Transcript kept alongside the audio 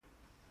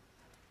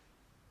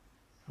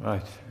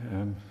Right,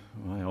 am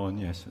I on?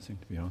 Yes, I seem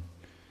to be on.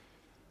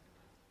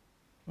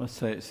 I must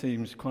say it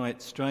seems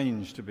quite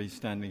strange to be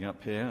standing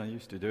up here. I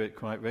used to do it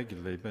quite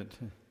regularly, but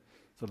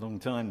it's a long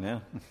time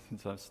now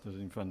since I've stood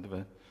in front of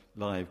a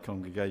live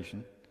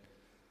congregation.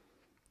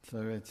 So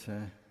it's,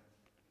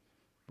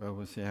 well,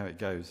 we'll see how it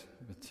goes.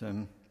 But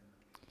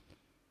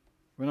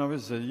when I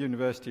was a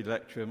university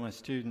lecturer, my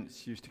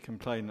students used to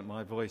complain that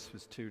my voice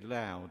was too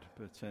loud,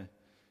 but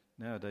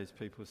nowadays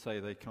people say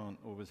they can't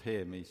always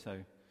hear me, so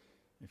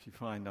if you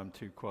find I'm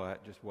too quiet,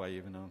 just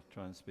wave and I'll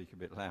try and speak a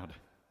bit louder.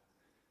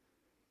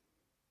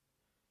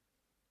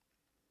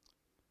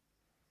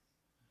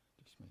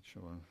 Just make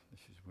sure this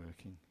is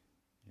working.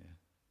 Yeah.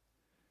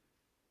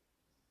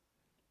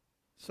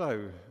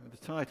 So,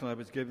 the title I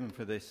was given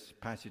for this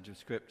passage of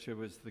Scripture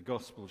was The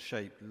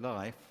Gospel-Shaped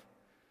Life.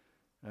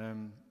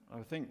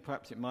 I think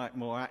perhaps it might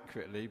more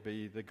accurately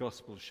be The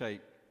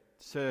Gospel-Shaped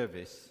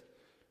Service,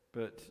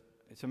 but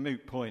it's a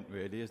moot point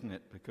really, isn't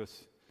it?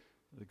 Because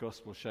the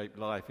gospel-shaped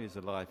life is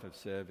a life of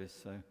service,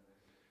 so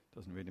it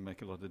doesn't really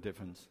make a lot of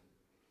difference.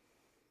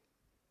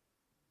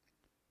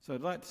 So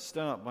I'd like to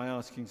start by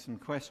asking some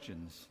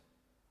questions.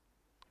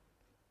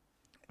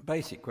 A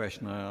basic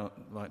question I'd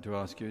like to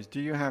ask you is,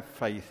 do you have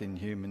faith in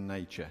human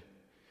nature?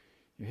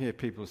 You hear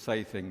people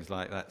say things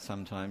like that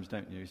sometimes,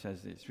 don't you? He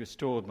says, it's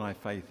restored my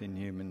faith in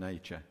human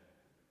nature.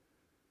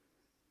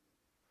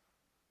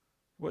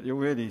 What you're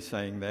really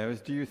saying there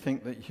is, do you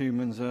think that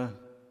humans are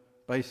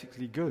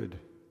basically good?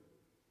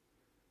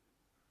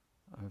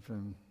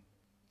 I'm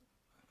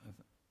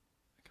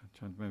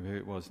trying to remember who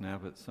it was now,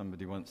 but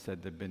somebody once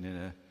said they'd been in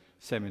a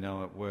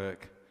seminar at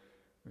work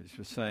which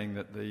was saying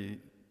that the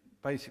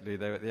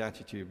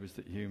attitude was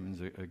that humans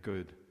are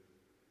good.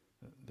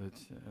 That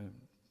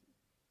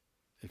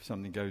if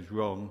something goes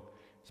wrong,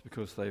 it's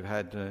because they've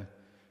had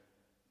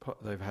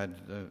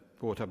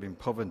brought up in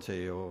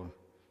poverty, or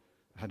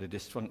had a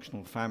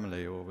dysfunctional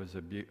family, or was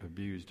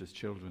abused as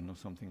children, or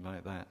something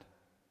like that.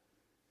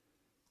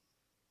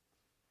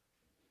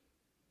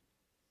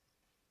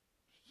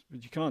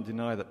 But you can't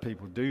deny that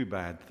people do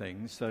bad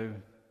things, so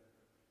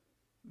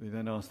we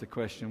then ask the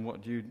question,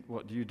 what do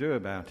you do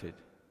about it?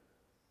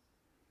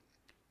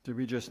 Do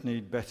we just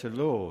need better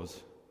laws?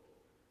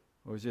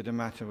 Or is it a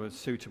matter of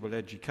suitable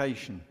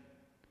education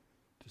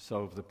to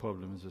solve the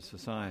problems of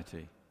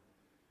society?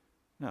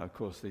 Now, of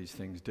course, these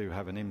things do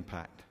have an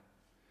impact.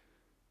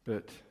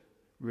 But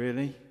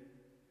really,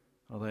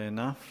 are they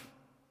enough?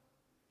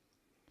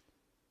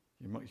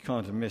 You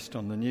can't have missed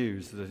on the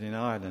news that in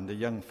Ireland a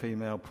young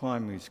female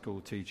primary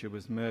school teacher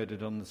was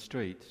murdered on the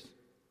streets.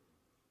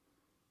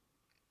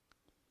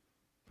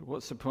 But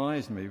what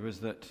surprised me was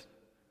that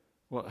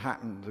what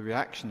happened, the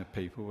reaction of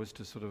people was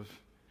to sort of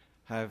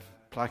have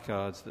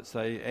placards that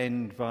say,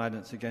 end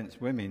violence against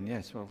women.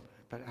 Yes, well,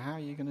 but how are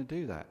you going to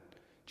do that?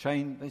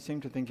 They seem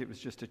to think it was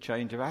just a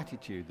change of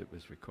attitude that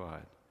was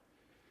required.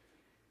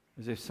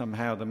 As if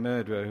somehow the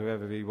murderer,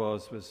 whoever he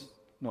was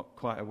not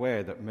quite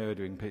aware that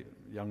murdering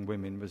young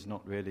women was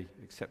not really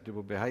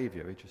acceptable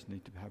behaviour. He just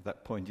needed to have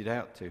that pointed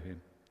out to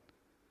him.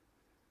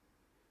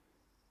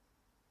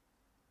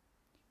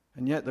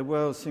 And yet the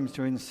world seems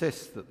to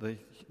insist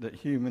that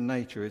human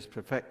nature is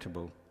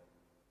perfectible.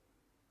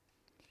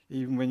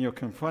 Even when you're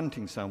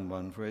confronting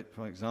someone,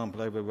 for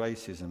example, over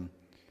racism,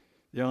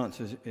 the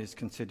answer is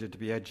considered to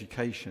be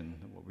education.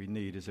 What we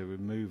need is a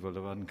removal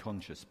of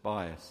unconscious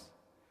bias.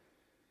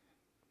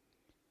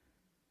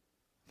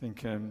 I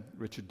think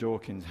Richard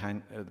Dawkins,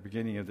 at the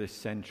beginning of this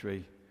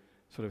century,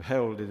 sort of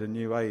heralded a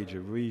new age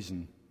of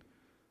reason.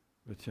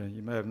 But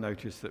you may have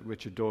noticed that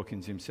Richard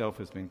Dawkins himself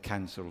has been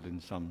cancelled in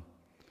some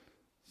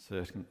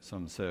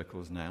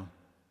circles now.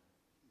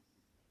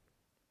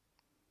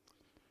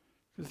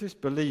 Because this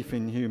belief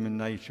in human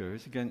nature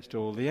is against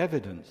all the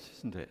evidence,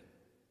 isn't it?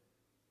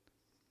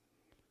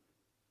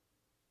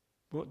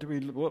 What do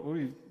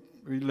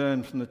we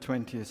learn from the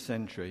 20th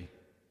century?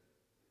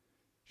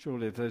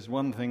 Surely if there's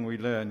one thing we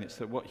learn, it's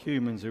that what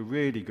humans are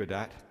really good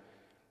at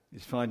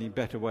is finding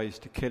better ways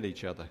to kill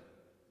each other.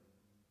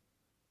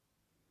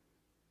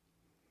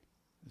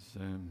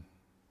 As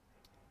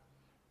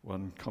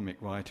one comic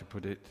writer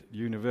put it,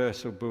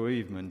 universal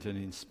bereavement and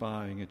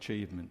inspiring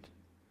achievement.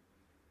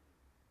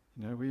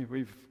 You know,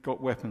 we've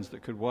got weapons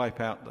that could wipe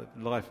out the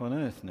life on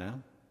Earth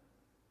now.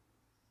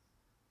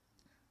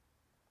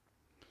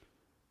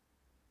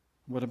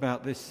 What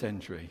about this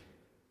century?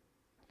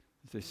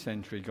 As this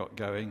century got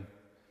going,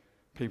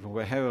 people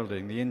were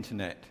heralding the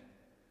internet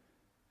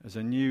as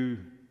a new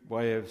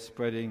way of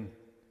spreading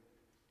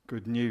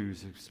good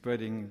news, of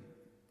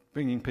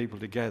bringing people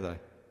together,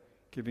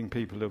 giving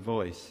people a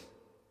voice.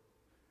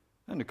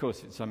 And of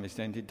course, to some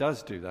extent, it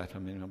does do that. I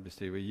mean,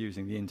 obviously, we're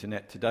using the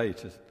internet today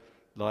to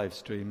live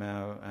stream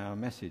our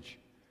message.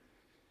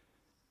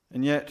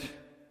 And yet,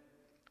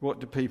 what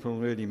do people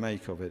really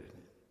make of it,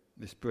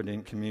 this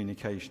brilliant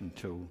communication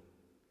tool?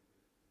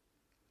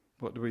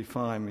 What do we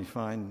find? We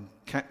find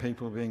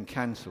people being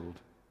cancelled.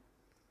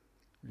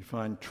 We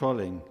find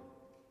trolling,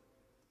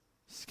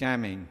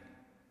 scamming.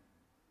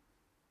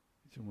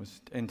 It's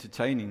almost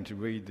entertaining to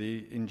read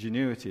the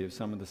ingenuity of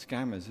some of the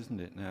scammers,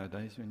 isn't it,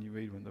 nowadays, when you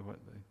read what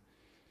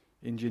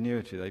the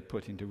ingenuity they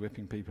put into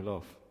ripping people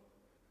off.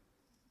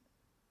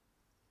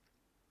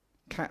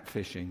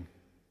 Catfishing.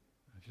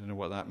 If you don't know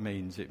what that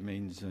means, it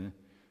means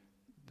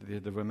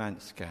the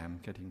romance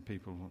scam, getting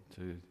people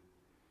to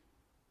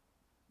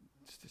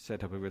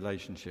set up a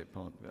relationship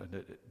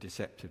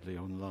deceptively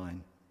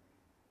online.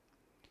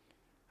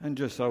 And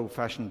just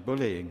old-fashioned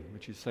bullying,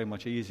 which is so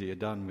much easier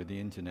done with the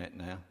internet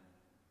now.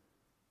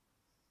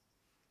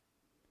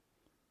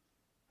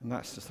 And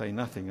that's to say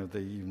nothing of the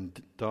even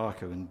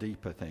darker and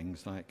deeper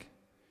things like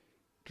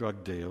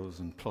drug deals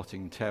and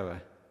plotting terror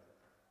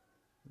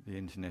that the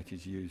internet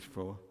is used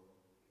for.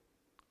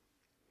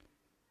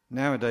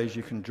 Nowadays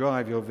you can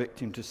drive your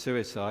victim to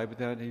suicide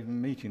without even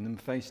meeting them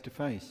face to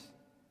face.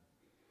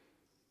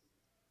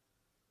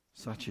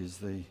 Such is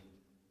the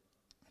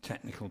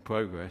technical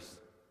progress.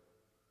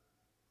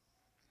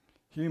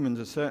 Humans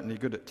are certainly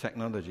good at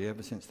technology.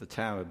 Ever since the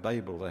Tower of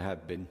Babel they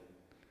have been.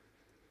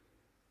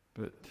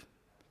 But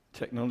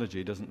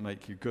technology doesn't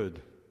make you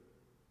good.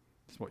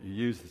 It's what you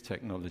use the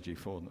technology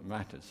for that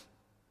matters.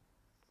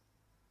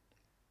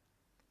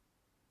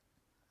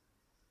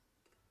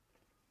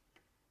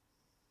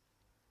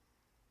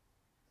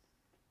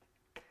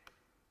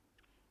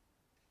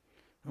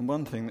 And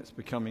one thing that's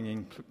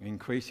becoming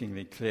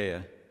increasingly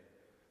clear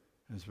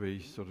as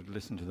we sort of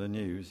listen to the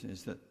news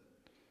is that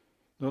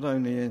not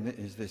only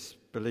is this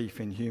belief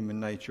in human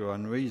nature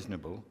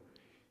unreasonable,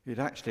 it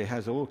actually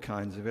has all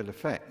kinds of ill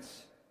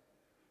effects.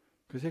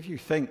 Because if you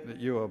think that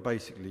you are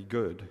basically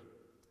good,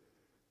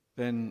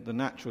 then the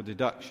natural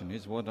deduction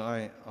is what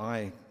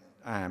I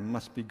am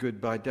must be good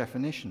by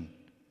definition,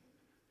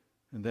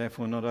 and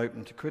therefore not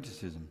open to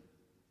criticism.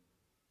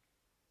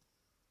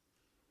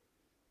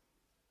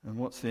 And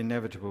what's the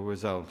inevitable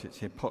result? It's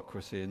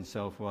hypocrisy and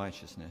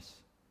self-righteousness.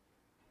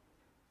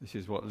 This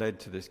is what led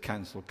to this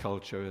cancel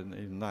culture, and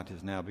even that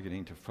is now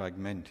beginning to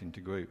fragment into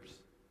groups.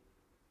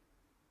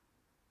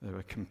 There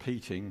are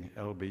competing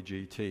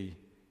LGBT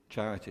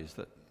charities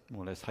that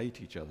more or less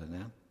hate each other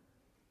now.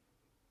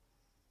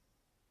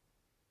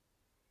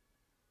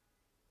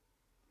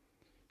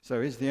 So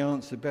is the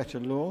answer better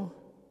law?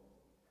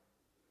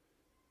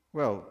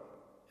 Well,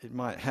 it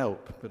might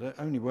help, but it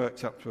only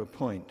works up to a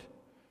point.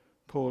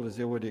 Paul has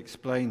already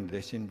explained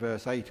this in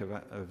verse 8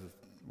 of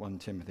 1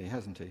 Timothy,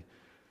 hasn't he?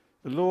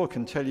 The law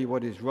can tell you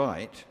what is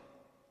right,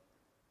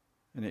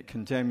 and it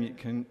can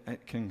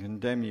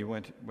condemn you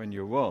when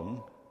you're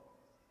wrong.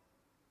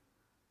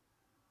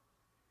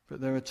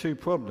 But there are two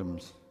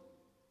problems.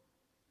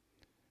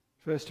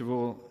 First of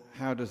all,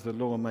 how does the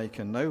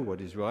lawmaker know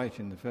what is right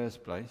in the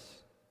first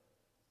place?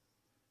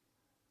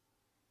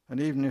 And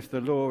even if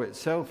the law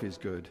itself is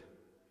good,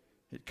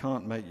 it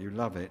can't make you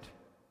love it.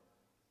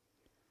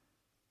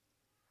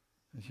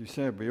 As you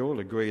said, we all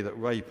agree that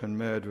rape and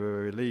murder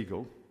are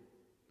illegal.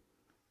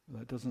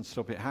 That doesn't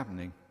stop it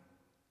happening.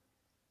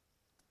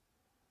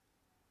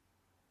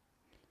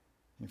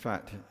 In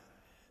fact,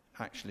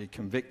 actually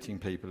convicting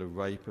people of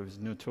rape is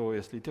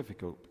notoriously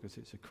difficult because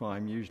it's a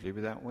crime usually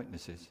without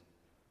witnesses.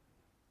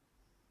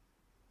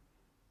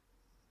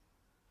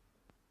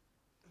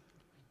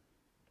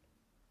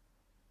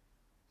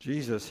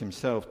 Jesus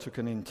himself took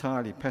an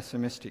entirely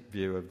pessimistic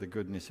view of the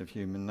goodness of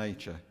human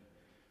nature.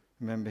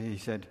 Remember, he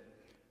said,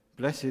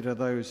 "Blessed are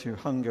those who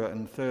hunger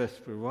and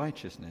thirst for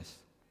righteousness,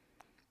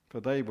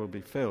 for they will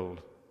be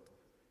filled."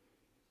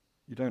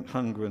 You don't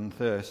hunger and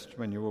thirst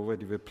when you're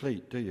already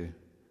replete, do you?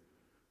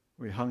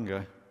 We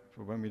hunger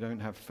for when we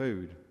don't have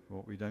food, for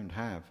what we don't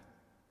have.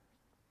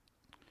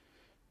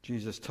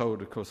 Jesus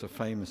told, of course, a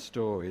famous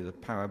story, the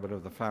parable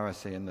of the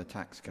Pharisee and the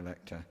tax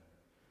collector.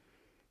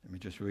 Let me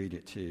just read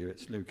it to you.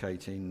 It's Luke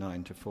 18,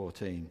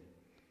 9-14.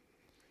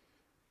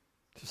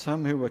 To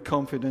some who were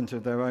confident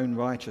of their own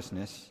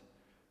righteousness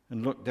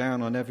and looked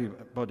down on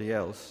everybody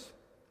else,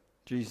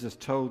 Jesus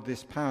told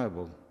this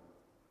parable.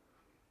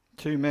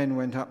 2 men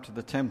went up to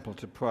the temple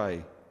to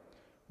pray,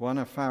 one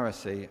a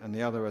Pharisee and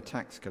the other a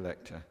tax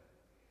collector.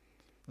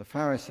 The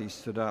Pharisee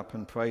stood up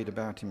and prayed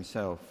about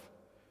himself.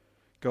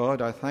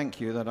 "God, I thank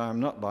you that I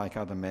am not like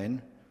other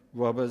men,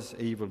 robbers,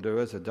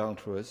 evildoers,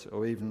 adulterers,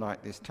 or even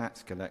like this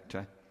tax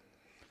collector.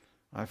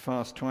 I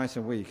fast twice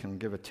a week and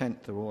give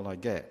 1/10 of all I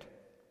get."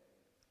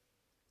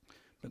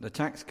 But the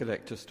tax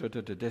collector stood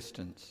at a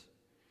distance.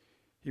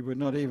 He would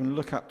not even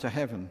look up to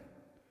heaven,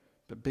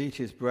 but beat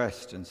his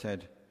breast and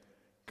said,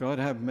 "God,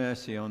 have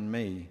mercy on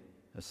me,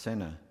 a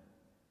sinner."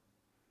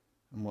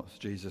 And what's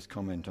Jesus'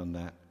 comment on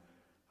that?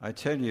 "I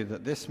tell you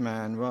that this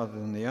man, rather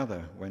than the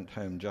other, went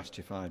home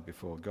justified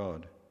before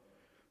God.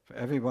 For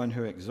everyone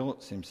who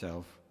exalts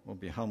himself will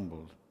be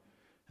humbled,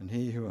 and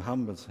he who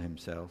humbles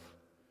himself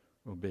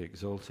will be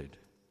exalted."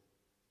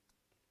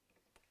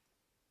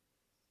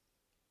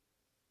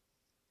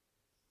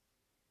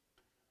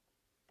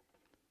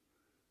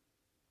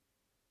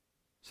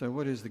 So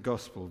what is the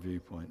gospel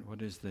viewpoint?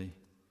 What is the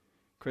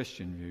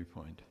Christian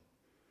viewpoint?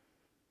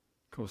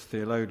 Of course,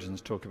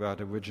 theologians talk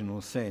about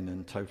original sin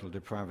and total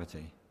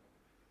depravity.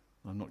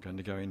 I'm not going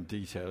to go in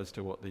detail as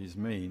to what these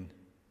mean.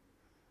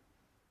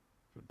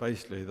 But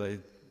basically they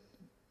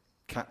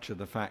capture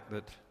the fact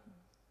that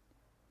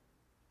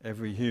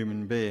every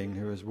human being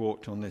who has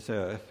walked on this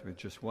earth, with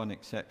just one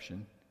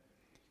exception,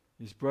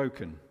 is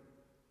broken.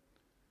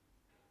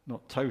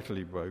 Not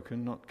totally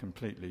broken, not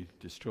completely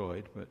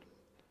destroyed, but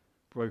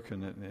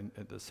broken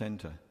at the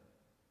centre.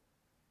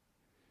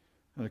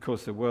 And of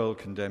course the world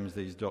condemns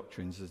these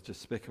doctrines as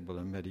despicable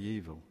and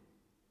medieval.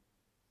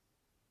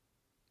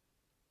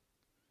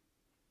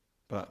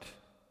 But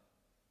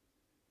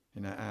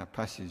our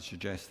passage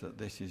suggests that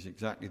this is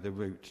exactly the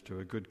route to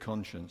a good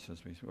conscience,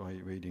 as we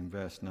read in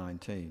verse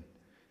 19,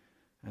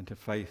 and to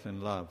faith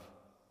and love,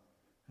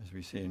 as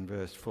we see in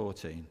verse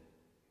 14.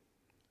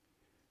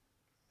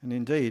 And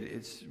indeed,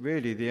 it's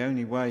really the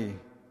only way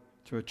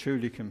to a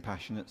truly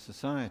compassionate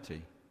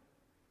society.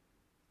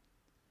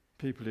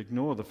 People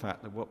ignore the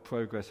fact that what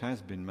progress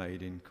has been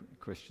made in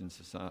Christian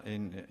society,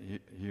 in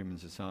human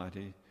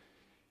society,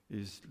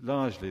 is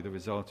largely the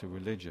result of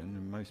religion,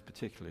 and most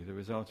particularly the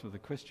result of the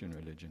Christian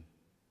religion.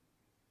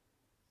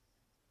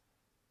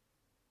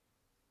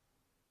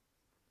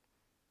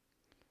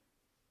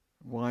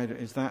 Why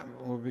is that?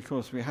 Well,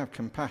 because we have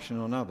compassion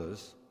on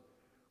others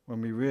when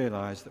we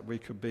realise that we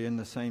could be in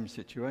the same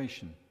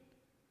situation.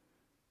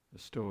 The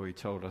story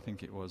told, I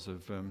think it was,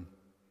 of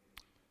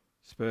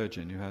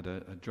Spurgeon, who had a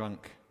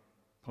drunk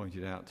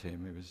pointed out to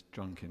him, who was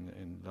drunk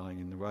lying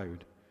in the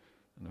road,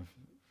 and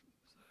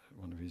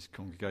one of his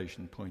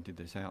congregation pointed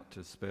this out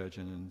to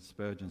Spurgeon, and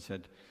Spurgeon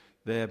said,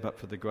 "There, but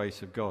for the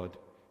grace of God,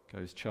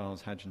 goes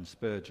Charles Haddon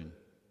Spurgeon."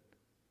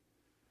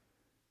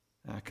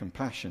 Our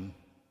compassion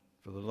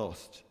for the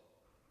lost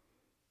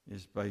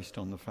is based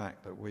on the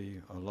fact that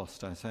we are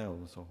lost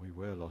ourselves, or we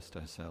were lost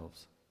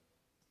ourselves.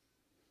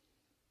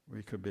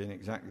 We could be in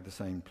exactly the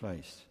same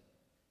place.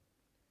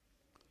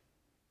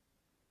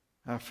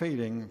 Our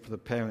feeling for the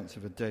parents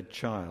of a dead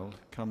child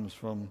comes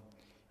from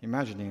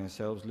imagining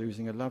ourselves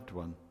losing a loved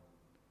one.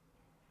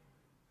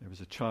 There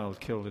was a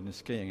child killed in a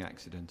skiing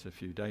accident a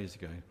few days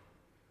ago.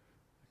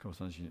 Of course,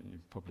 as you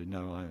probably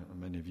know,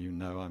 many of you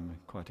know, I'm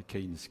quite a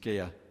keen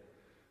skier.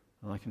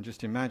 And I can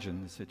just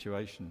imagine the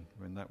situation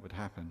when that would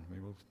happen. We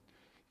will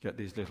get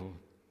these little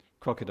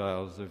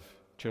crocodiles of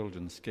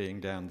children skiing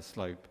down the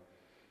slope,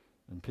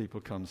 and people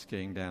come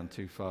skiing down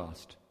too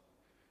fast.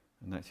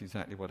 And that's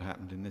exactly what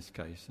happened in this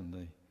case, and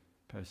the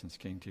person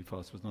skiing too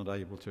fast was not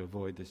able to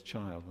avoid this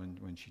child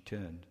when she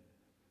turned.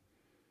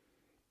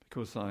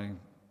 Because I'm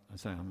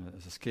as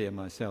a skier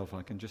myself,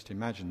 I can just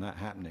imagine that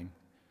happening,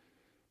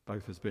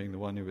 both as being the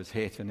one who was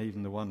hit and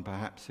even the one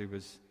perhaps who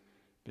was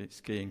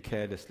skiing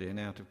carelessly and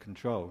out of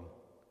control.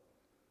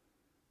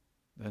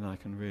 Then I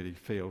can really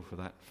feel for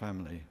that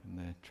family and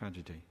their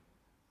tragedy.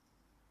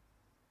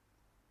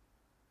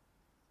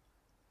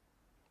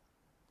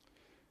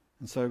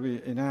 And so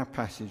in our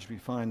passage we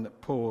find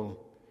that Paul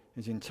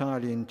is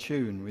entirely in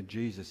tune with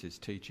Jesus'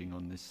 teaching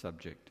on this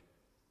subject.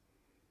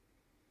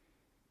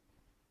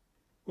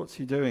 What's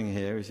he doing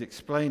here is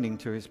explaining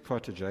to his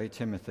protege,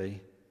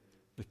 Timothy,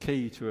 the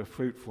key to a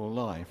fruitful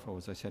life, or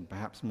as I said,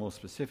 perhaps more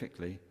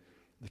specifically,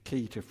 the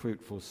key to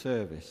fruitful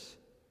service.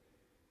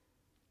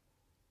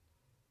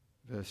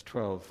 Verse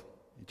 12,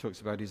 he talks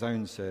about his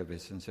own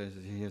service and says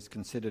that he has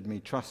considered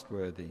me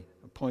trustworthy,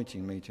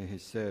 appointing me to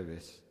his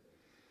service.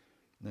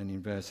 And then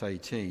in verse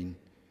 18,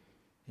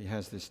 he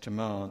has this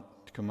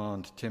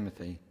command to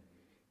Timothy,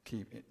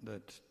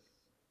 that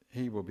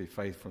he will be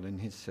faithful in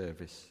his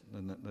service,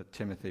 and that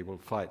Timothy will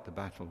fight the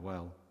battle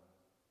well.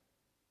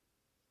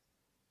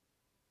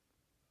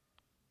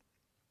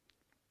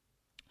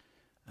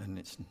 And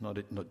it's not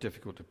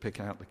difficult to pick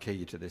out the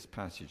key to this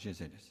passage,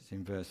 is it? It's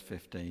in verse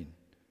 15.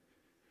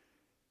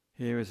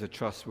 Here is a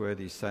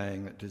trustworthy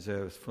saying that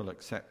deserves full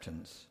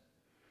acceptance.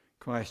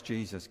 Christ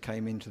Jesus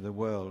came into the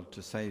world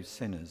to save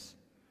sinners,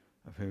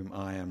 of whom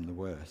I am the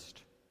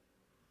worst.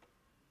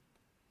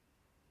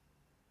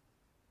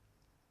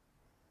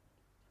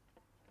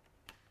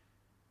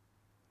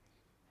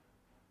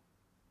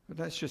 But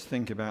let's just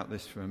think about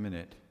this for a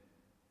minute.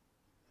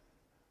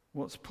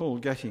 What's Paul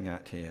getting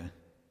at here?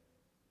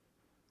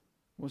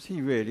 Was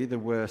he really the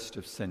worst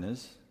of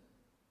sinners?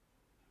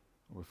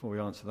 Well, before we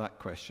answer that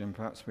question,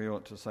 perhaps we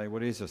ought to say,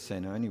 what is a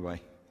sinner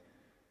anyway?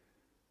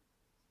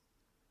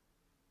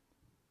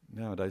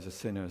 Nowadays a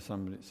sinner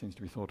seems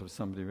to be thought of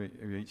somebody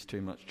who eats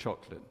too much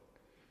chocolate.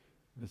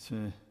 But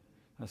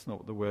that's not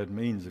what the word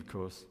means, of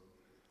course.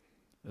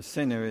 A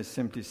sinner is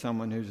simply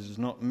someone who does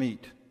not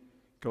meet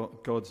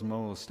God's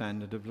moral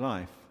standard of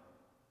life.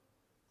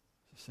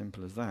 It's as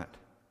simple as that.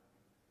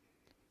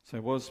 So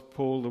was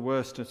Paul the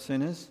worst of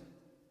sinners?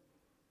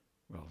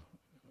 Well,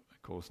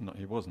 of course not.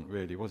 He wasn't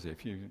really, was he?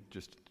 If you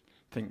just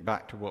think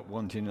back to what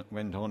went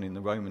on in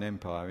the Roman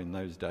Empire in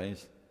those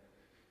days,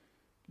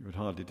 you would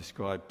hardly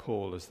describe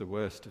Paul as the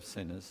worst of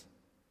sinners.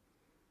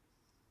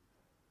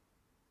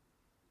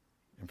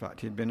 In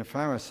fact, he'd been a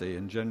Pharisee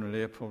and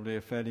generally probably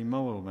a fairly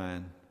moral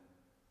man.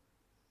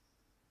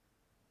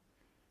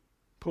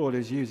 Paul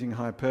is using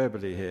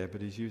hyperbole here,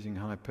 but he's using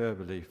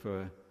hyperbole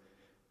for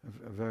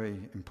a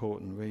very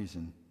important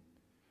reason.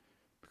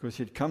 Because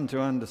he'd come to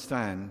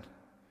understand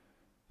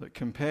that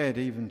compared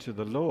even to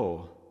the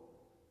law,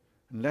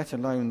 and let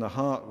alone the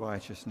heart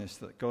righteousness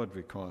that God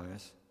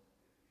requires,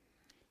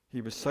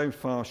 he was so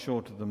far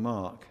short of the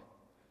mark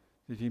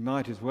that he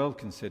might as well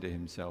consider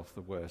himself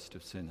the worst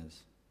of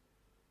sinners.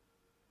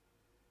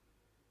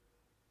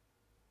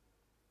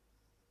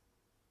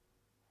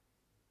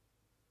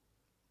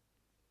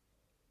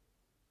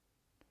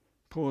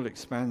 Paul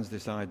expands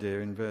this idea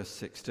in verse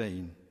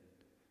 16,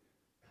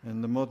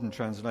 and the modern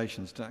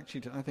translations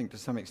actually, I think, to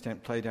some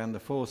extent play down the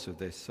force of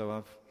this. So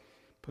I've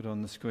put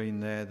on the screen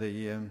there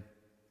the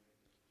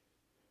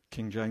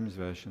King James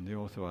Version, the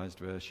Authorized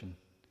Version,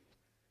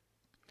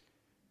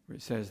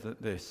 which says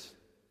that this: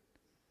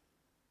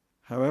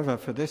 "However,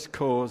 for this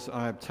cause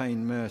I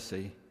obtain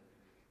mercy,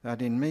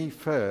 that in me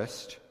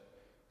first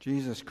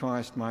Jesus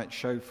Christ might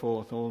show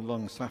forth all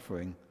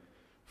long-suffering,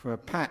 for a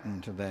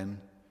pattern to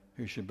them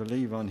who should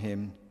believe on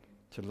him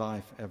to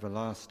life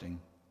everlasting."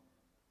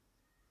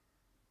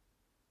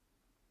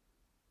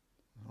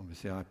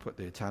 Obviously I put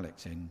the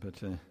italics in,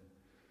 but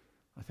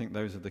I think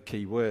those are the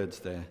key words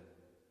there.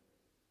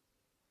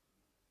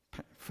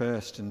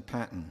 First and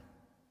pattern.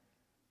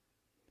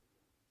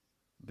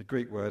 The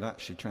Greek word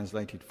actually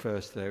translated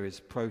first there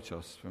is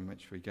protos, from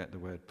which we get the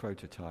word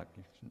prototype.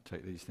 You shouldn't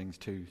take these things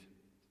too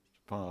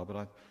far, but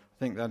I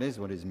think that is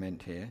what is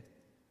meant here.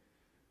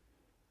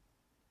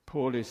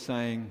 Paul is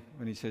saying,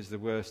 when he says the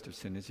worst of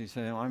sinners, he's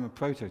saying, I'm a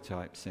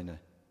prototype sinner.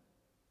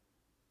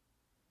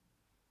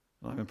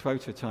 I'm a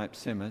prototype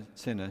sinner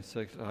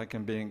so that I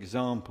can be an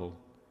example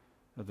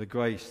of the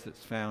grace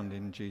that's found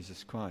in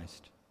Jesus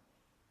Christ.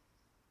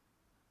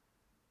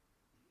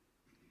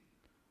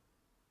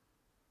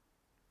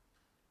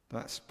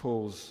 That's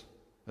Paul's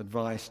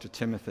advice to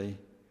Timothy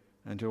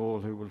and to all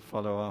who will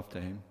follow after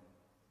him.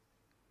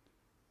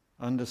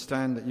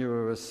 Understand that you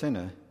are a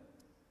sinner,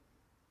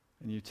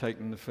 and you've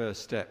taken the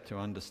first step to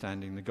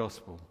understanding the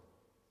gospel.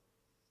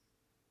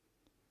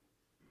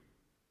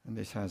 And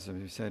this has, as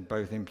we said,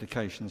 both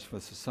implications for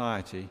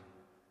society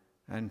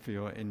and for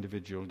your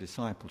individual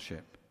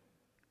discipleship.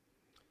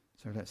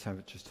 So let's have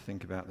it just to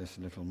think about this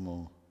a little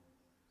more.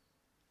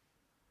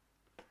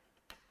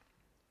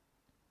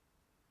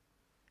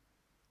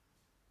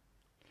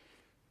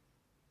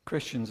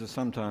 Christians are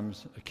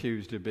sometimes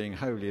accused of being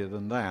holier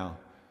than thou,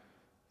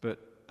 but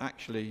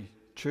actually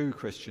true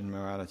Christian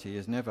morality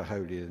is never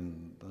holier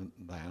than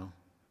thou.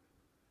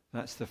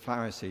 That's the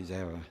Pharisees'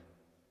 error.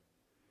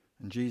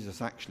 And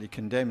Jesus actually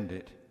condemned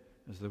it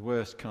as the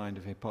worst kind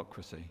of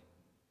hypocrisy.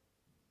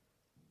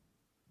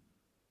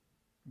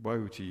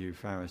 Woe to you,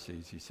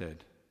 Pharisees, he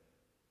said,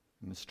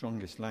 in the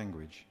strongest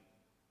language.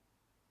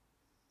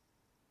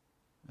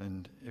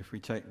 And if we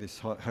take this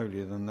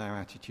holier than thou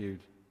attitude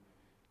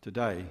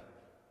today,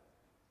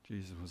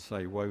 Jesus will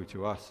say, woe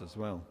to us as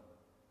well.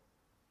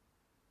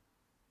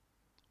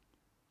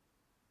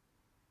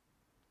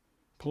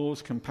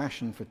 Paul's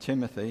compassion for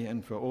Timothy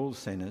and for all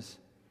sinners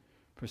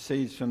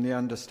proceeds from the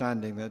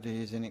understanding that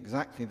he is in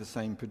exactly the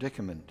same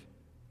predicament.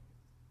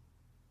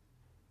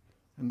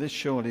 And this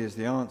surely is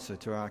the answer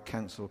to our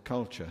cancel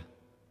culture.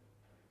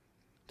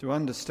 To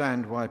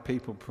understand why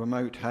people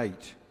promote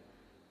hate,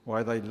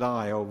 why they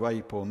lie or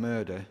rape or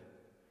murder,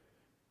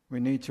 we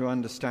need to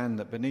understand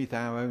that beneath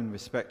our own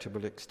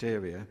respectable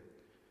exterior,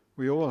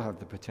 we all have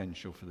the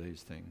potential for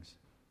these things.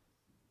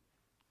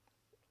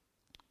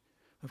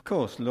 Of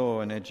course,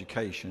 law and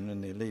education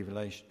and the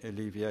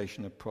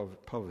alleviation of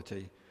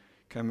poverty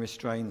can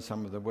restrain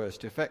some of the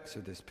worst effects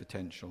of this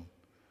potential.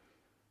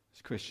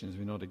 As Christians,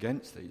 we're not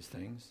against these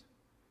things.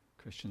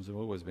 Christians have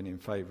always been in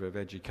favour of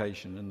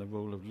education and the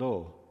rule of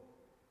law.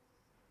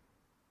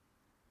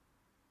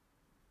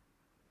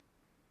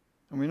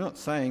 And we're not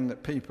saying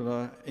that people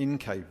are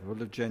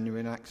incapable of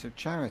genuine acts of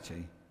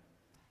charity.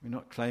 We're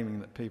not claiming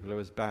that people are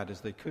as bad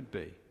as they could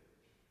be.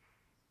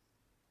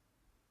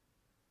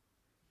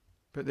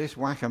 But this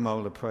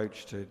whack-a-mole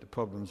approach to the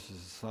problems of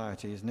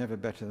society is never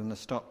better than a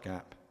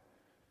stopgap,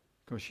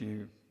 because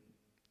you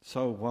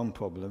solve one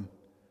problem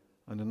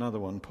and another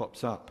one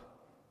pops up.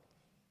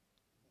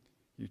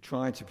 You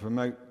try to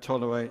promote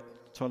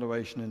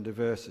toleration and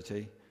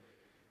diversity,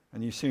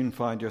 and you soon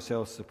find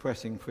yourself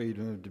suppressing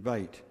freedom of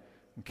debate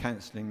and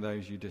cancelling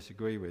those you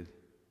disagree with.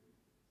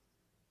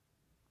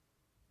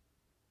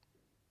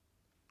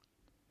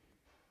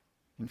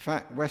 In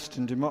fact,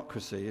 Western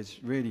democracy is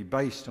really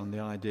based on the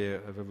idea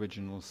of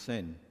original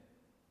sin.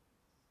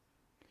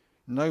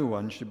 No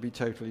one should be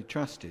totally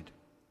trusted.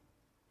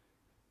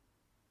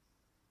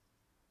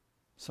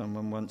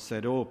 Someone once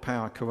said, all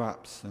power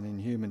corrupts, and in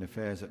human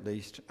affairs at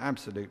least,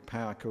 absolute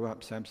power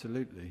corrupts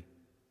absolutely.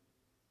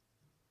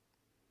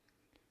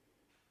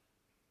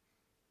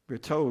 We're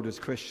told as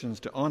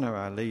Christians to honour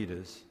our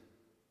leaders,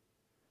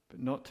 but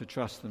not to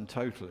trust them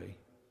totally.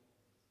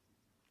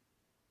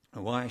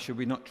 And why should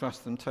we not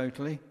trust them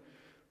totally?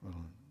 Well,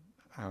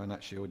 Aaron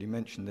actually already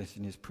mentioned this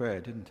in his prayer,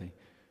 didn't he?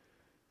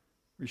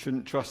 We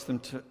shouldn't trust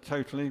them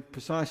totally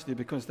precisely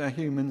because they're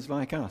humans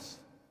like us.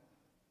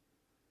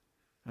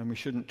 And we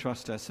shouldn't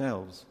trust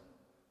ourselves.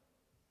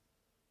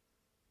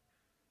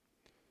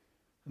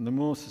 And the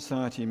more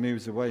society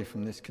moves away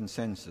from this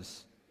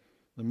consensus,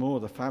 the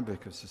more the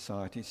fabric of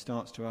society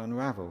starts to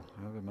unravel,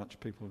 however much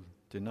people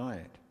deny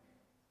it.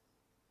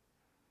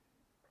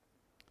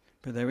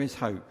 But there is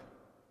hope.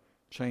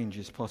 Change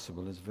is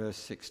possible, as verse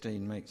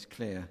 16 makes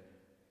clear,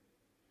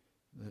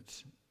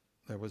 that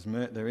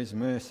there is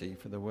mercy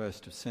for the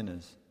worst of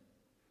sinners.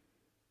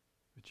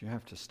 But you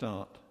have to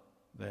start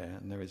there,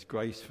 and there is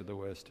grace for the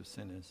worst of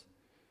sinners.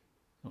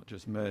 Not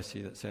just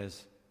mercy that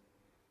says,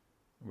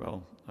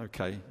 well,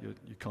 okay,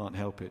 you can't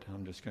help it,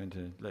 I'm just going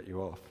to let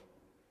you off.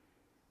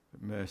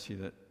 But mercy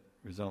that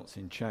results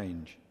in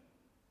change.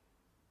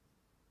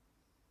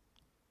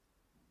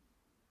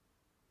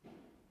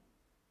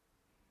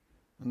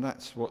 And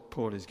that's what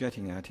Paul is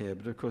getting at here.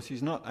 But of course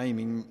he's not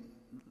aiming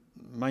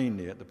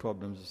mainly at the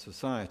problems of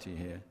society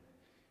here.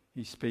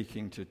 He's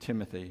speaking to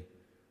Timothy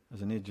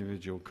as an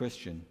individual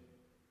Christian.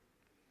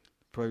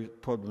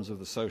 Problems of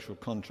the social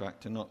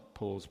contract are not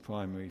Paul's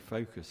primary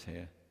focus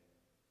here.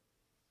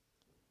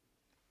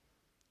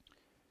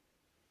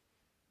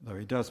 Though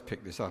he does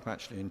pick this up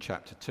actually in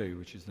chapter 2,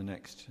 which is the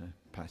next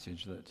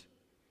passage that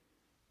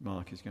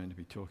Mark is going to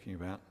be talking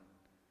about,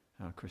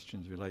 how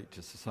Christians relate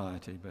to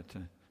society, but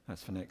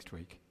that's for next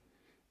week.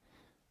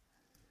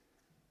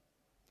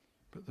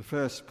 But the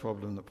first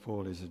problem that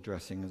Paul is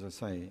addressing, as I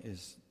say,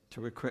 is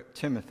to equip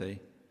Timothy,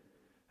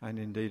 and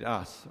indeed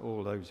us,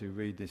 all those who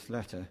read this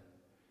letter,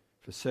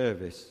 for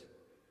service,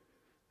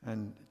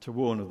 and to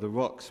warn of the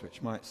rocks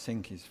which might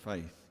sink his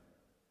faith.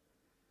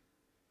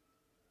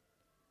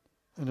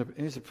 And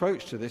his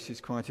approach to this is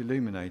quite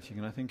illuminating,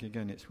 and I think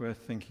again it's worth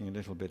thinking a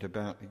little bit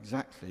about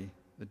exactly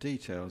the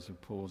details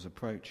of Paul's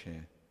approach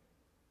here.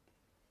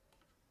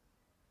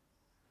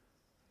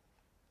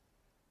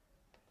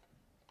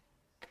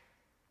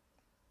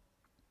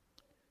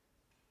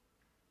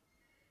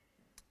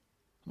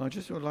 I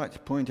just would like to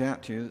point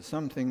out to you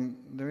that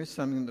there is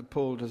something that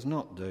Paul does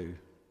not do.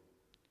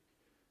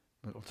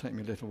 But it'll take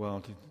me a little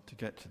while to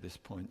get to this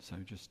point, so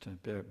just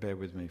bear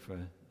with me for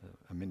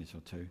a minute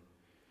or two.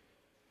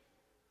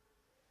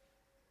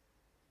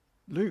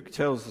 Luke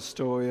tells the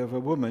story of a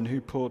woman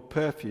who poured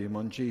perfume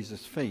on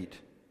Jesus' feet.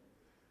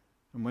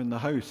 And when the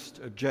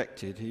host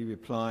objected, he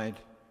replied,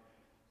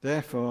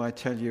 "Therefore I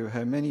tell you,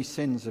 her many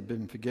sins have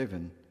been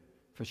forgiven,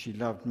 for she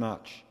loved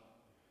much.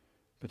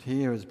 But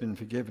he who has been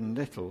forgiven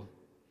little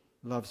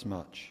loves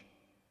little.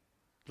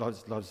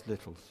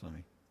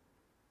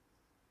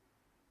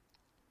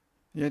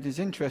 Yet it's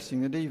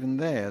interesting that even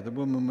there the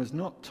woman was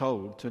not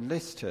told to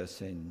list her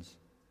sins.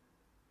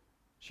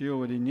 She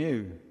already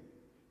knew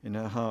in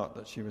her heart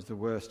that she was the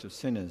worst of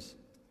sinners.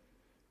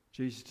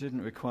 Jesus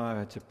didn't require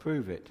her to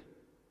prove it.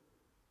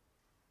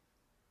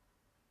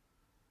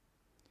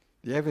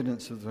 The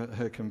evidence of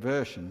her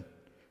conversion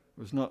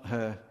was not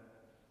her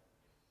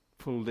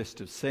full list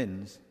of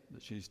sins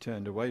that she's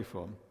turned away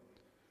from,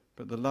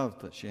 but the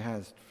love that she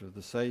has for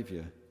the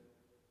Saviour.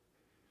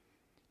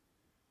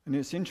 And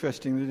it's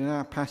interesting that in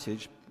our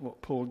passage,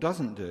 what Paul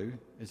doesn't do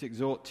is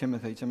exhort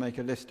Timothy to make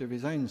a list of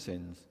his own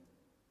sins.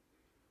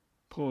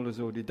 Paul has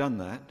already done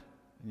that,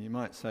 and you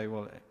might say,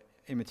 well,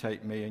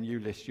 imitate me and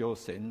you list your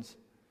sins,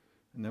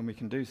 and then we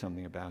can do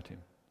something about him.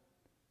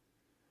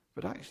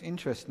 But actually,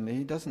 interestingly,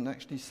 he doesn't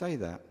actually say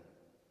that.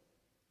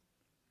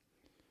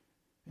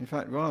 In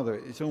fact, rather,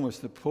 it's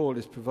almost that Paul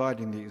is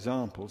providing the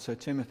example, so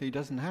Timothy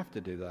doesn't have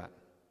to do that.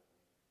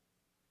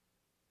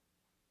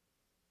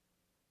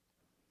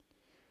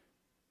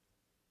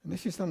 And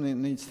this is something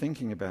that needs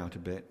thinking about a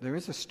bit. There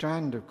is a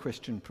strand of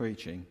Christian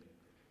preaching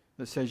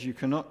that says you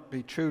cannot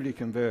be truly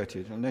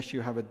converted unless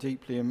you have a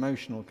deeply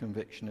emotional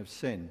conviction of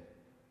sin.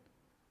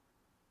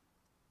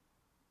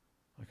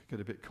 I could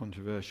get a bit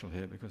controversial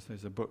here because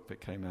there's a book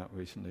that came out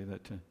recently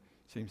that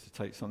seems to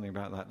take something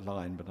about that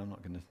line, but I'm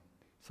not going to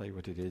say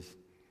what it is.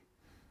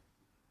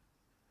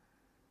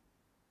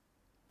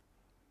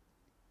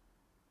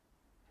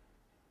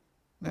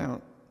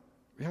 Now,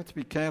 we have to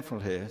be careful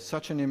here.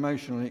 Such an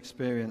emotional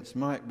experience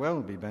might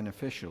well be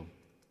beneficial.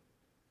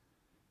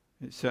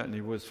 It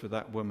certainly was for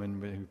that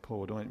woman who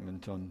poured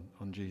ointment on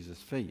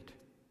Jesus' feet.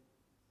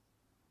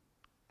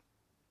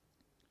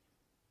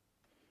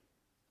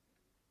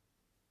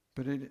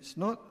 But it's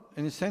not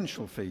an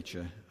essential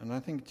feature, and I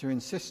think to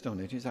insist on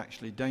it is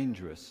actually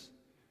dangerous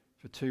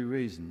for two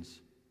reasons.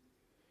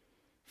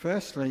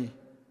 Firstly,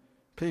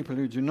 people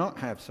who do not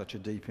have such a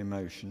deep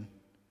emotion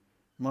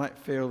might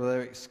feel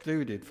they're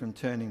excluded from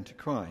turning to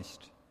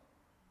Christ.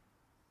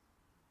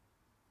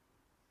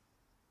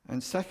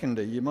 And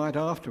secondly, you might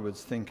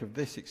afterwards think of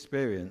this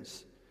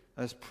experience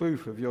as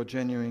proof of your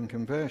genuine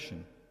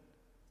conversion.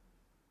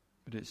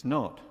 But it's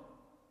not.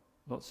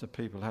 Lots of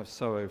people have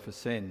sorrow for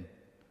sin,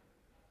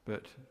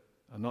 but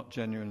are not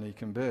genuinely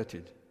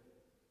converted.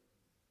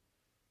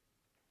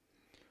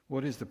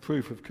 What is the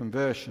proof of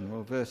conversion?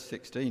 Well, verse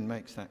 16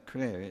 makes that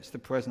clear. It's the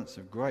presence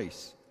of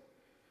grace,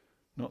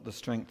 not the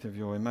strength of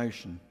your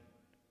emotion.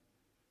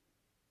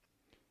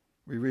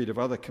 We read of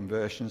other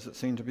conversions that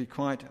seem to be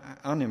quite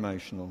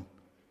unemotional.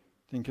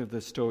 Think of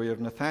the story of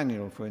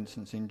Nathanael, for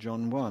instance, in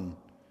John 1,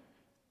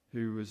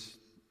 who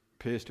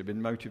appears to have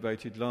been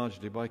motivated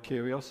largely by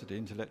curiosity,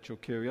 intellectual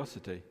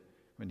curiosity,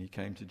 when he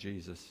came to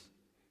Jesus,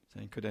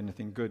 saying, "Could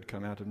anything good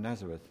come out of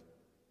Nazareth?"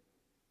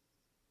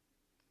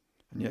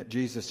 And yet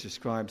Jesus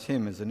describes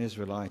him as an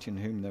Israelite in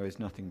whom there is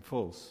nothing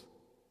false.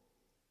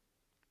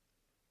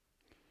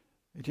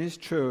 It is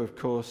true, of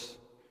course,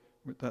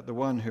 that the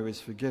one who is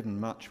forgiven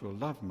much will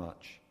love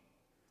much.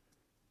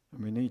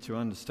 And we need to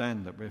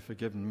understand that we're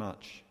forgiven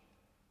much.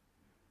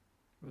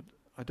 But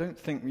I don't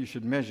think you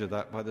should measure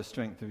that by the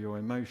strength of your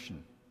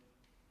emotion.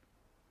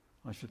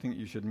 I should think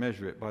you should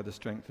measure it by the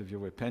strength of your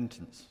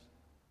repentance.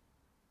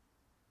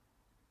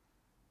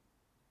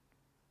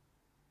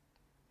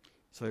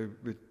 So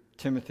with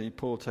Timothy,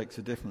 Paul takes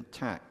a different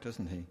tack,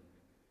 doesn't he?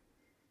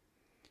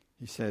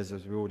 He says,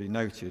 as we already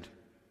noted,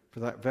 for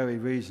that very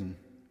reason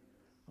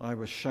I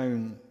was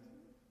shown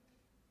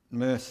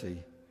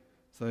mercy,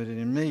 so that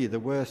in me, the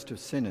worst of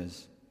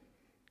sinners,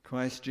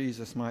 Christ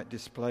Jesus might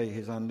display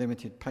his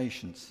unlimited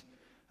patience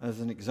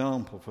as an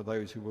example for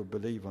those who will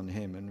believe on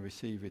him and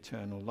receive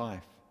eternal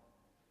life.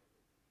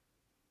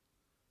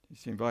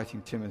 He's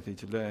inviting Timothy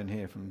to learn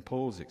here from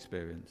Paul's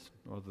experience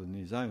rather than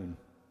his own.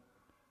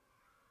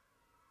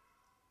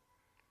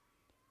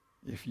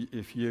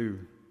 If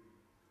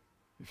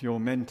your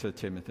mentor,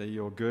 Timothy,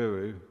 your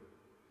guru,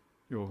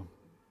 your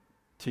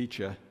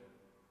teacher,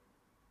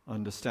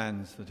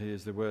 understands that he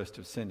is the worst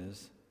of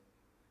sinners,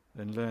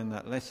 then learn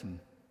that lesson.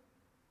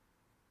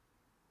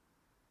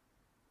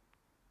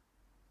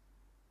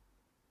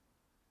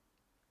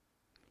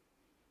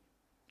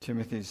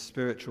 Timothy's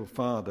spiritual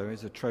father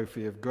is a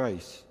trophy of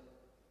grace,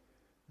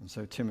 and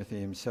so Timothy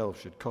himself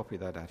should copy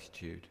that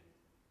attitude.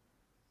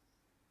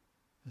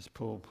 As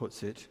Paul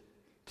puts it,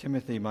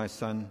 "Timothy, my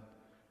son,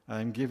 I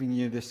am giving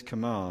you this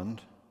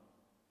command."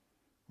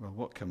 Well,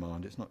 what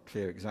command? It's not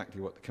clear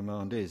exactly what the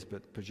command is,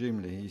 but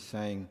presumably he's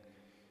saying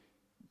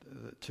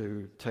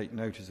to take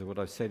notice of what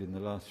I've said in the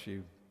last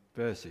few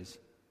verses.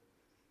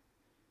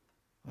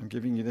 "I'm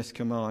giving you this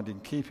command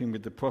in keeping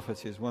with the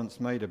prophecies once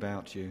made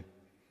about you,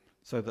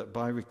 so that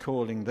by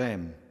recalling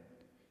them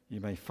you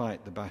may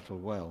fight the battle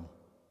well."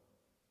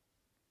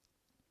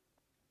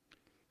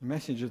 The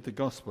message of the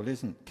gospel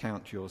isn't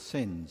count your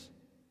sins.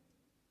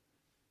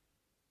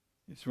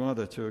 It's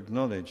rather to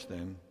acknowledge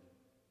them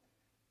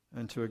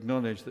and to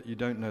acknowledge that you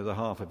don't know the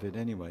half of it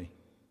anyway.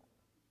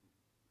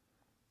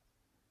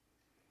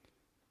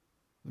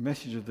 The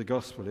message of the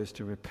gospel is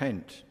to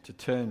repent, to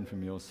turn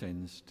from your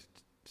sins,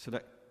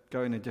 to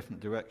go in a different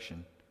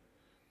direction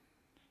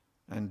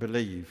and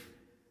believe,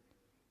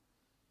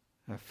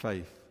 have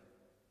faith.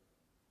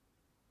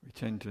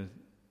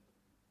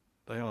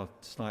 They are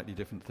slightly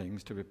different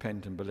things, to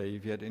repent and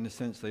believe, yet in a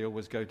sense they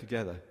always go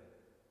together.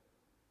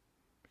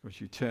 Because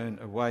you turn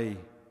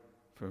away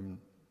from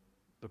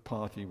the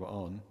path you were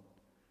on,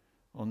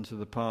 onto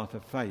the path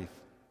of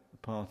faith, the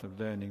path of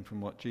learning from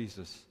what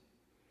Jesus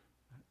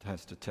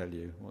has to tell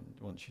you,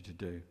 wants you to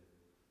do.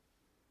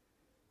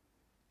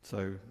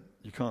 So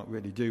you can't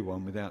really do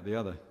one without the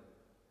other.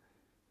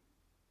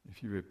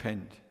 If you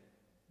repent,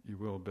 you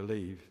will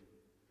believe,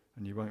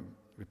 and you won't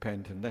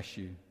repent unless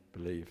you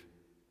believe.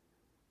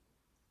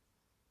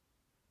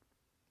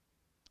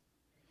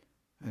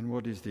 And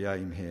what is the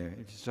aim here?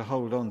 It is to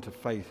hold on to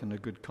faith and a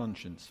good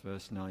conscience,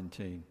 verse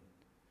 19.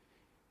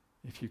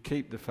 If you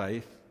keep the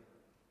faith,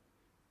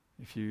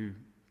 if you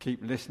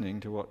keep listening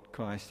to what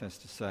Christ has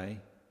to say,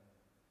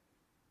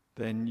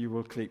 then you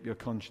will keep your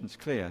conscience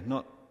clear.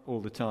 Not all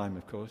the time,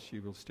 of course,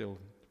 you will still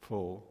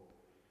fall.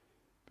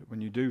 But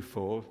when you do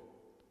fall,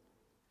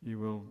 you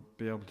will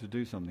be able to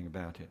do something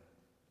about it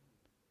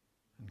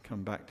and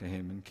come back to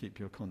him and keep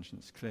your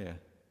conscience clear.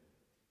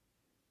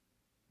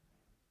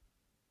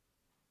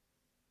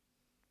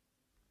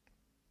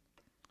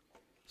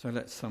 So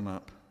let's sum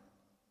up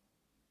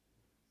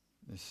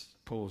this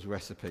Paul's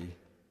recipe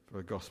for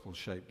a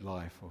gospel-shaped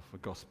life, or for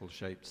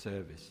gospel-shaped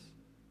service.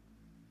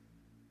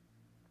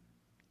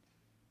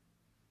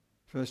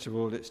 First of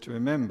all, it's to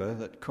remember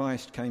that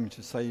Christ came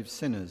to save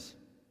sinners,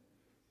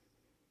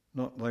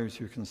 not those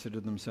who consider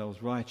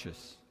themselves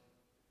righteous.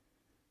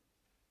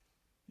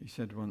 He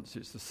said once,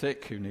 it's the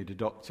sick who need a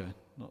doctor,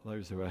 not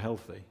those who are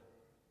healthy.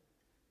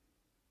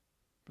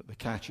 But the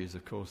catch is,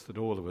 of course, that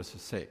all of us are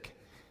sick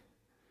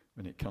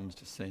when it comes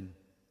to sin.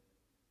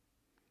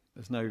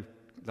 There's no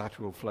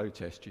lateral flow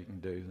test you can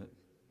do that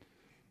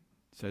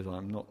says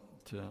I'm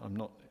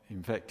not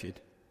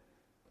infected,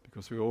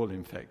 because we're all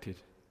infected.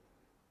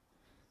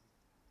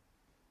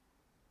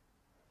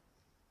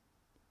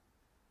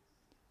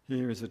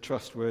 Here is a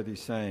trustworthy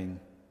saying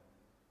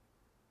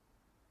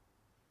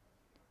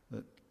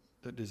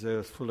that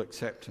deserves full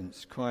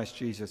acceptance. Christ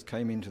Jesus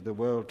came into the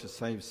world to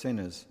save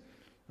sinners,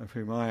 of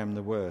whom I am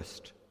the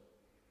worst.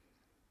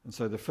 And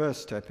so the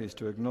first step is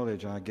to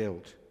acknowledge our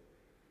guilt.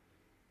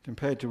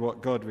 Compared to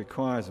what God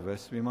requires of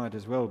us, we might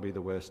as well be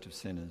the worst of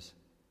sinners.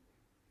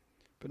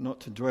 But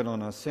not to dwell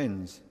on our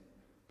sins,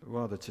 but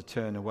rather to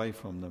turn away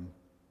from them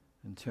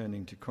and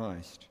turning to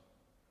Christ.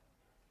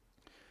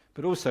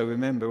 But also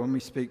remember, when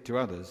we speak to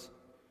others,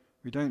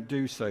 we don't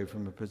do so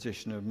from a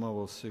position of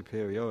moral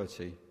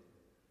superiority.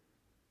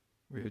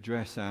 We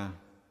address our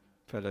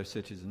fellow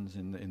citizens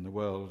in the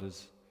world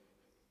as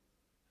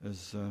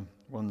as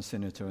one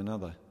sinner to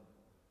another.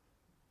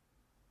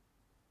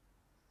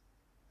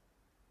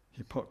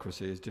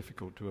 Hypocrisy is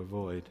difficult to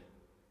avoid,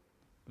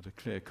 but a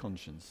clear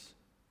conscience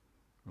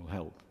will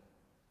help.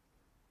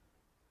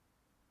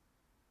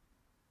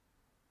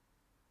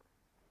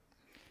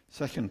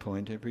 Second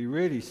point, if we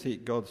really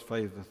seek God's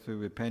favour through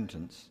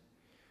repentance,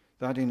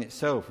 that in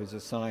itself is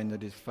a sign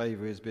that his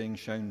favour is being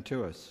shown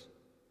to us,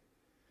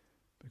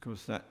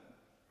 because that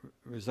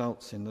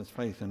results in the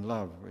faith and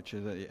love, which are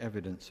the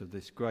evidence of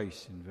this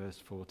grace in verse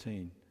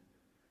 14.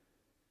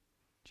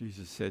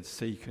 Jesus said,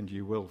 "Seek and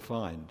you will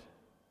find.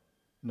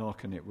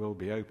 Knock and it will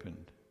be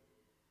opened."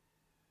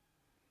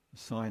 The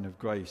sign of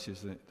grace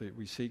is that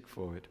we seek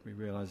for it. We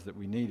realise that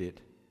we need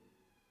it.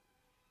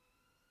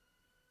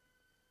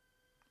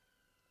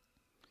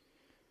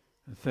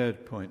 The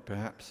third point,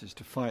 perhaps, is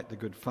to fight the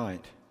good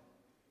fight.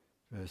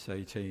 Verse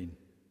 18.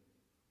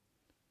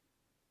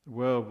 The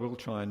world will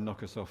try and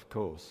knock us off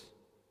course.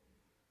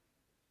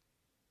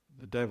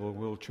 The devil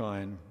will try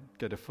and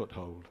get a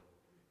foothold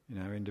in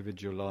our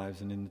individual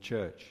lives and in the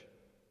church.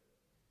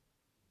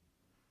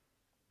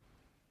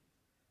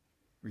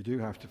 We do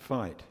have to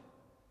fight.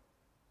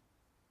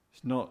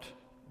 It's not,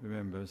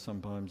 remember,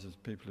 sometimes as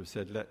people have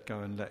said, let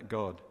go and let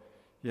God.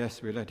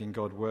 Yes, we're letting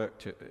God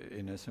work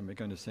in us, and we're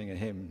going to sing a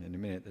hymn in a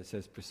minute that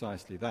says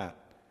precisely that.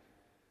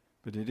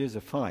 But it is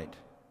a fight.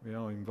 We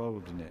are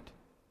involved in it.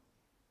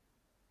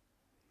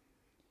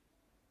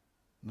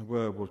 And the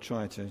world will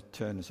try to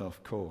turn us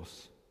off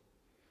course.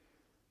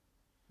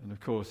 And of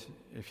course,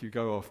 if you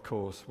go off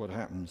course, what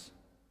happens?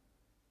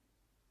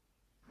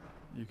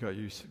 You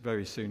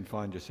very soon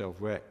find yourself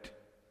wrecked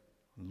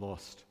and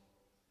lost.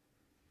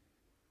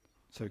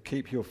 So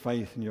keep your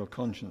faith and your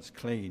conscience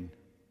clean,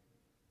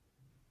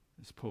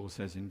 as Paul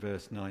says in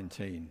verse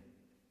 19.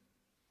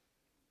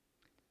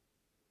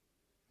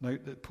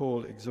 Note that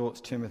Paul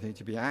exhorts Timothy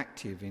to be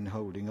active in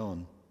holding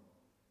on.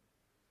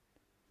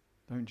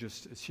 Don't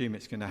just assume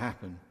it's going to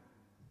happen.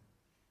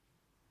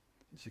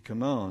 It's a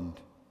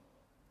command.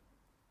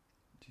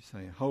 To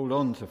say, hold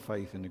on to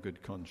faith and a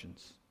good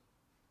conscience.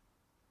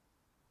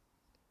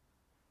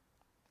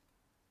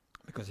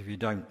 Because if you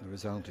don't, the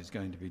result is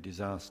going to be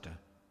disaster.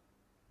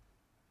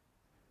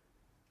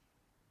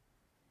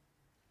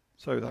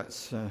 So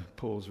that's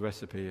Paul's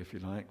recipe, if you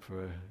like,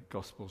 for a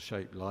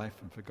gospel-shaped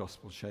life and for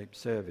gospel-shaped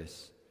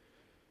service.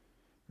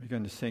 We're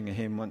going to sing a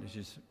hymn, which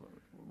is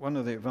one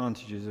of the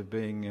advantages of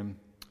being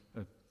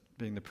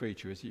the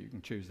preacher is that you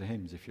can choose the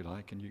hymns, if you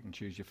like, and you can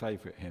choose your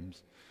favourite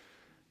hymns.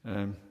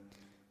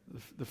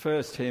 The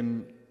first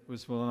hymn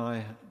was one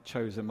I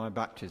chose at my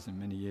baptism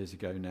many years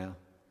ago now.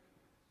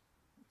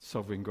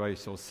 Sovereign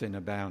Grace or Sin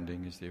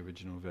Abounding is the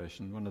original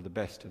version, one of the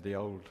best of the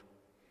old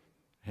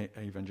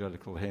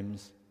evangelical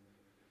hymns.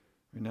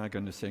 We're now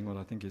going to sing what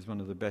I think is one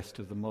of the best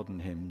of the modern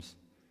hymns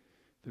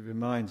that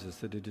reminds us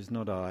that it is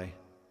not I,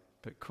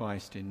 but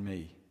Christ in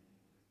me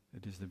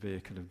that is the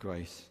vehicle of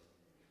grace.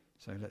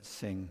 So let's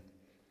sing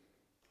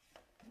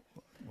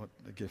what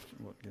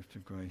gift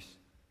of grace.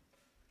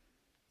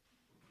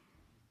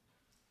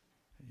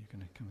 Are you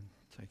going to come and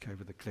take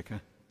over the clicker?